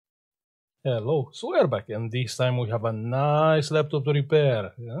Hello, so we're back, and this time we have a nice laptop to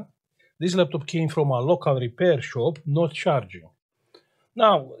repair. Yeah? This laptop came from a local repair shop, not charging.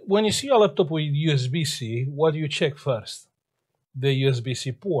 Now, when you see a laptop with USB-C, what do you check first? The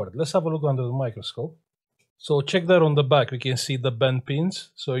USB-C port. Let's have a look under the microscope. So check there on the back, we can see the bend pins.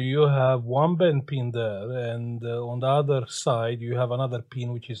 So you have one bend pin there, and on the other side you have another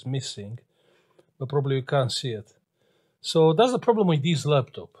pin which is missing, but probably you can't see it. So that's the problem with this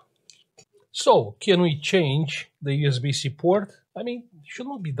laptop. So, can we change the USB-C port? I mean, it should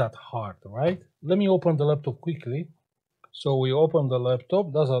not be that hard, right? Let me open the laptop quickly. So we open the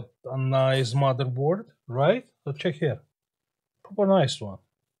laptop. That's a nice motherboard, right? So check here. Proper nice one.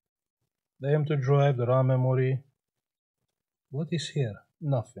 The M2 drive, the RAM memory. What is here?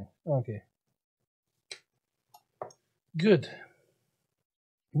 Nothing. Okay. Good.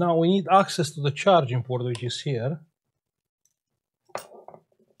 Now we need access to the charging port, which is here.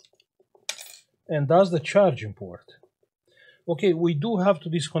 And that's the charging port. Okay, we do have to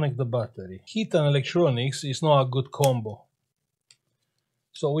disconnect the battery. Heat and electronics is not a good combo.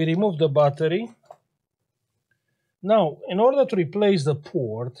 So we remove the battery. Now, in order to replace the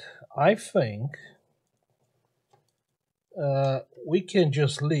port, I think we can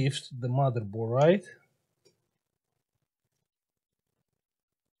just lift the motherboard, right?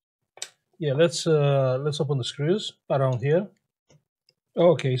 Yeah, let's open the screws around here.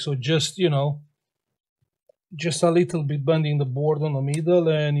 Okay, so just, just a little bit bending the board on the middle,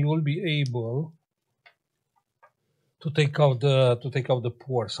 and you will be able to take out the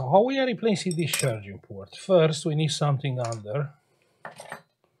port. So how we are replacing this charging port? First, we need something under.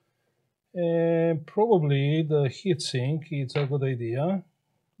 And probably the heatsink, it's a good idea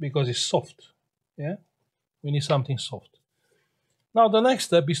because it's soft. Yeah, we need something soft. Now the next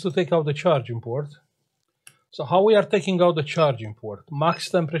step is to take out the charging port. So how we are taking out the charging port? Max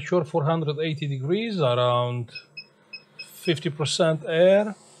temperature 480 degrees, around 50%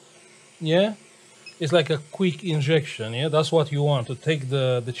 air. Yeah, it's like a quick injection. Yeah, that's what you want, to take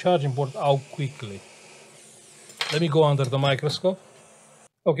the charging port out quickly. Let me go under the microscope.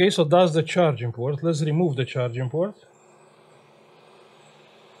 Okay, so that's the charging port. Let's remove the charging port.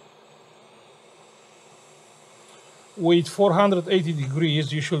 With 480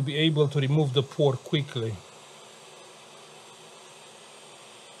 degrees, you should be able to remove the port quickly.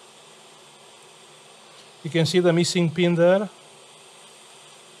 You can see the missing pin there.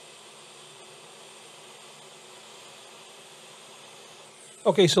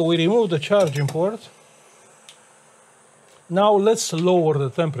 Okay, so we remove the charging port. Now let's lower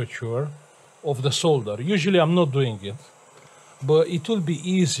the temperature of the solder. Usually I'm not doing it, but it will be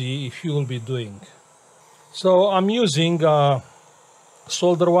easy if you will be doing. So I'm using a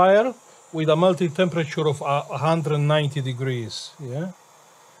solder wire with a melting temperature of 190 degrees. Yeah,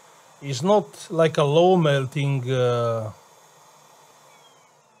 it's not like a low melting a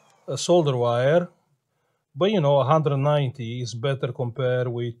solder wire, but 190 is better compared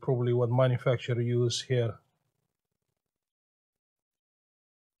with probably what manufacturer use here.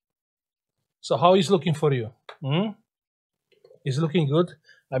 So how is looking for you? Is looking good?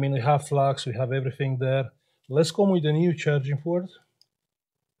 I mean, we have flux, we have everything there. Let's come with a new charging port.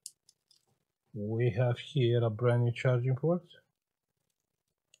 We have here a brand new charging port.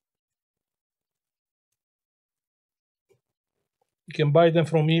 You can buy them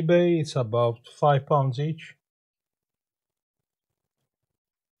from eBay. It's about £5 each.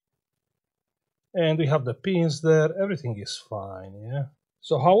 And we have the pins there. Everything is fine, yeah?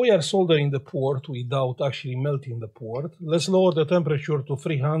 So how we are soldering the port without actually melting the port? Let's lower the temperature to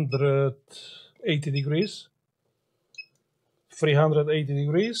 380 degrees. 380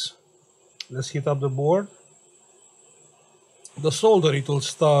 degrees. Let's heat up the board. The solder, it will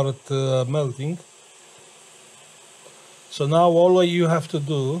start melting. So now all you have to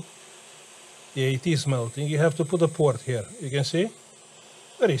do, yeah, it is melting. You have to put a port here. You can see?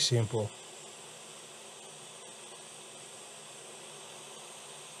 Very simple.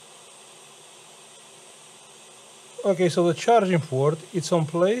 Okay, so the charging port, it's on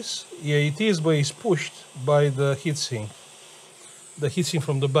place. Yeah, it is, but it's pushed by the heatsink. The heatsink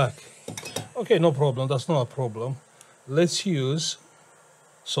from the back. Okay, no problem. That's not a problem. Let's use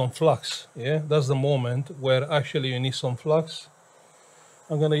some flux. Yeah, that's the moment where actually you need some flux.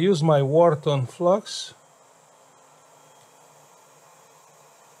 I'm gonna use my Wharton flux.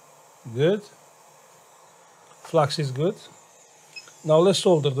 Good. Flux is good. Now let's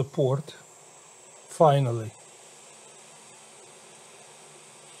solder the port. Finally.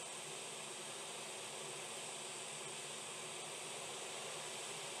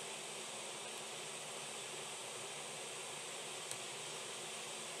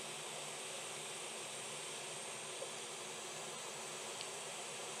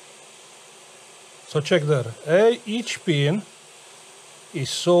 So check there. Each pin is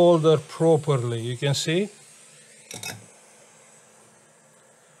soldered properly. You can see.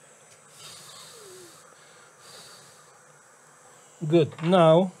 Good.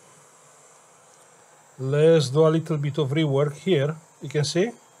 Now let's do a little bit of rework here. You can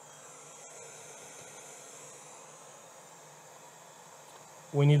see.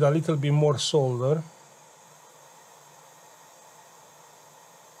 We need a little bit more solder.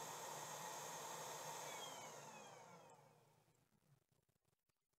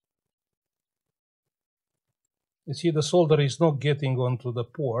 You see the solder is not getting onto the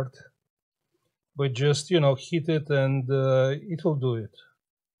port, but just, hit it and it will do it.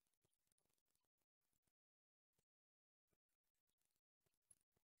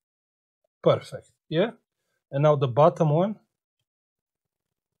 Perfect, yeah? And now the bottom one.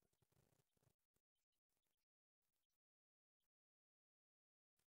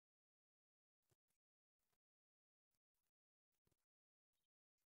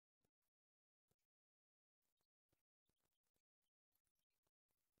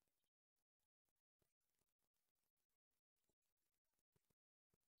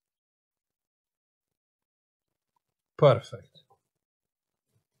 Perfect.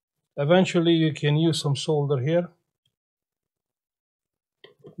 Eventually you can use some solder here.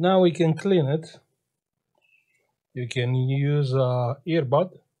 Now we can clean it. You can use a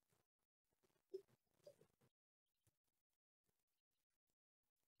earbud.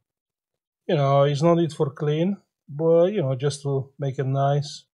 It's not need for clean, but just to make it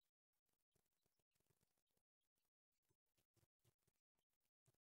nice.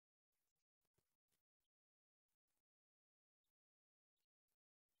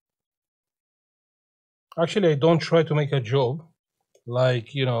 Actually, I don't try to make a job, like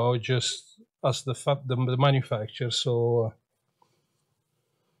just as the manufacturer. So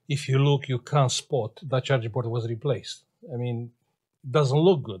if you look, you can't spot that charging port was replaced. I mean, it doesn't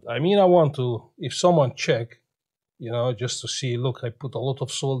look good. I mean, I want to, if someone check, just to see, look, I put a lot of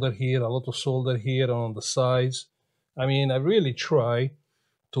solder here, a lot of solder here on the sides. I mean, I really try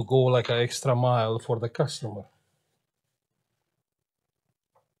to go like an extra mile for the customer.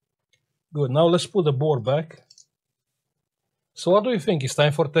 Good, now let's put the board back. So what do you think? It's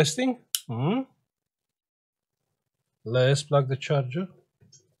time for testing? Let's plug the charger.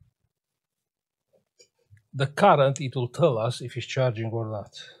 The current, it will tell us if it's charging or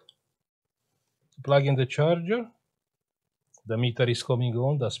not. Plug in the charger. The meter is coming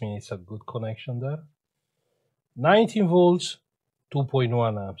on, that means it's a good connection there. 19 volts,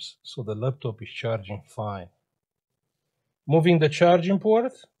 2.1 amps. So the laptop is charging fine. Moving the charging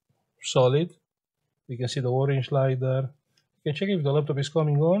port, solid. You can see the orange light there. You can check if the laptop is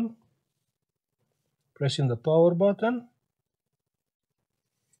coming on. Pressing the power button.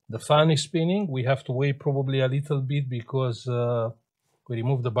 The fan is spinning. We have to wait probably a little bit because we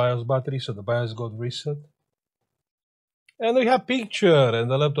removed the BIOS battery, so the BIOS got reset. And we have picture, and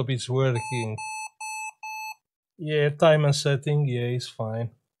the laptop is working. Yeah, time and setting, yeah, it's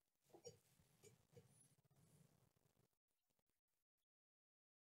fine.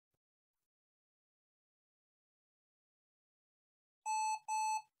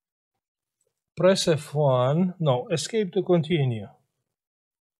 Press F1, no, escape to continue.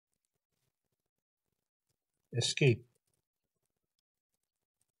 Escape.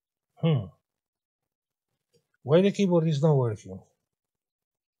 Why the keyboard is not working?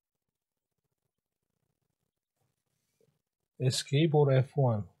 Escape or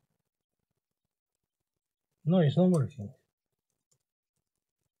F1? No, it's not working.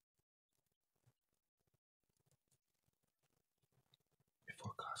 We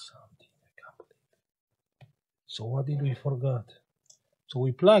forgot something, I can't believe it. So what did we forget? So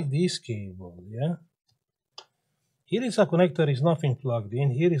we plug this cable, yeah? Here is a connector, is nothing plugged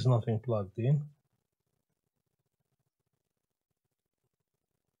in. Here is nothing plugged in.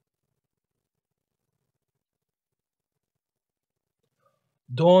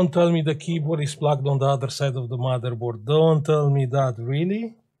 Don't tell me the keyboard is plugged on the other side of the motherboard. Don't tell me that,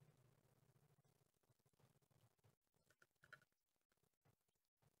 really?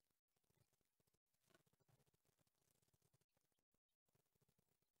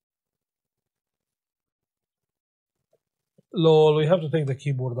 Lol, we have to take the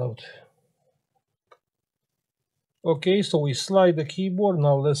keyboard out. Okay, so we slide the keyboard.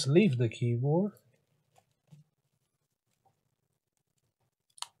 Now let's leave the keyboard.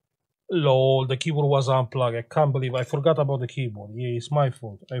 Lol, the keyboard was unplugged. I can't believe I forgot about the keyboard. Yeah, it's my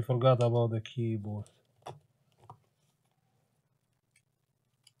fault. I forgot about the keyboard.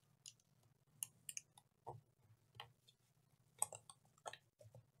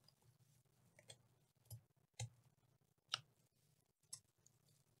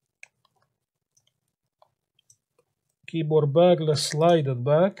 Keyboard back, let's slide it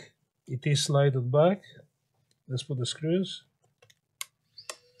back. It is slided back. Let's put the screws.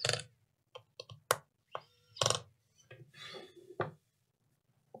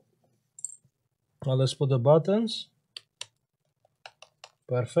 Now let's put the buttons.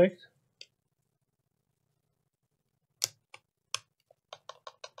 Perfect.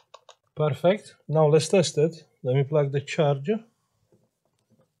 Perfect. Now let's test it. Let me plug the charger.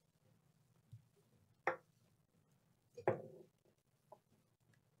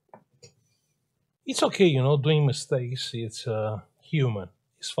 It's okay, you know, doing mistakes. It's human.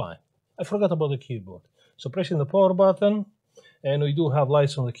 It's fine. I forgot about the keyboard. So pressing the power button, and we do have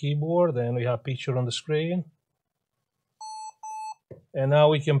lights on the keyboard, and we have picture on the screen. And now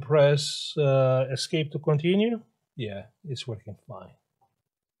we can press escape to continue. Yeah, it's working fine.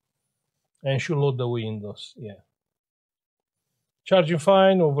 And should load the Windows, yeah. Charging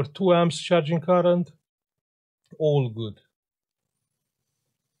fine, over 2 amps charging current. All good.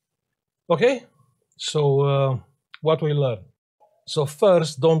 Okay, so what we learned. So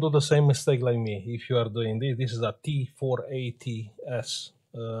first, don't do the same mistake like me if you are doing this. This is a T480s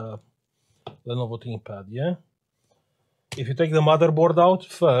Lenovo Thinkpad, yeah? If you take the motherboard out,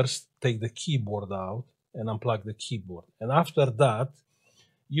 first take the keyboard out and unplug the keyboard. And after that,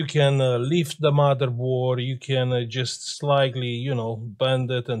 you can lift the motherboard, you can just slightly, you know,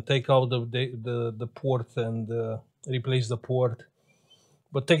 bend it and take out the port and replace the port.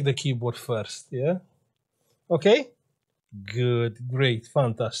 But take the keyboard first, yeah? Okay? Good, great,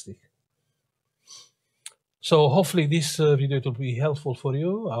 fantastic. So hopefully this video will be helpful for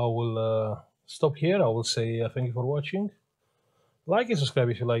you. I will stop here. I will say thank you for watching. Like and subscribe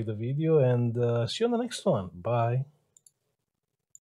if you like the video, and see you on the next one. Bye.